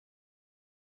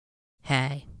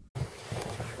Hey.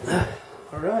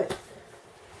 Alright.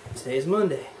 Today is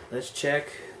Monday. Let's check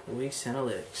the week's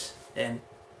analytics. And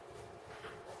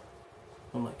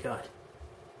oh my god.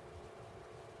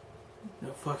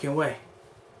 No fucking way.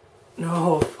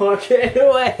 No fucking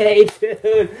way,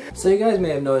 dude. So you guys may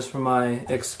have noticed from my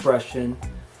expression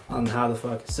on how the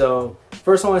fuck. So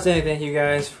first I want to say thank you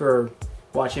guys for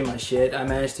watching my shit. I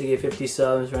managed to get 50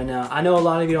 subs right now. I know a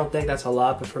lot of you don't think that's a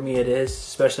lot, but for me it is,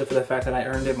 especially for the fact that I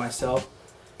earned it myself.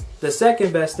 The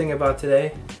second best thing about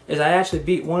today is I actually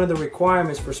beat one of the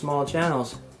requirements for small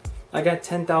channels. I got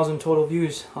 10,000 total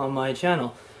views on my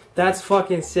channel. That's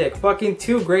fucking sick. Fucking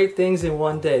 2 great things in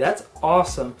one day. That's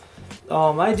awesome.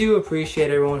 I do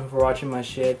appreciate everyone for watching my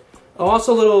shit.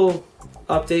 Also, a little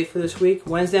update for this week.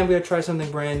 Wednesday, I'm going to try something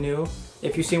brand new.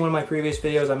 If you've seen one of my previous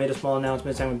videos, I made a small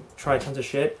announcement saying I'm going to try tons of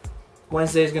shit.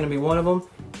 Wednesday is going to be one of them.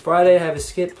 Friday, I have a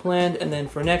skit planned. And then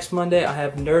for next Monday, I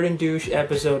have Nerd and Douche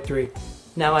Episode 3.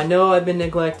 Now, I know I've been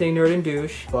neglecting Nerd and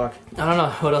Douche. Fuck. I don't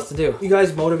know what else to do. You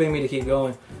guys motivate me to keep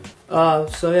going.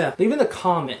 So yeah. Leave in the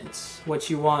comments what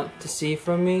you want to see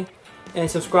from me.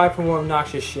 And subscribe for more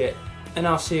obnoxious shit. And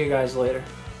I'll see you guys later.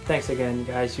 Thanks again,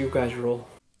 guys. You guys rule.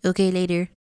 Okay, later.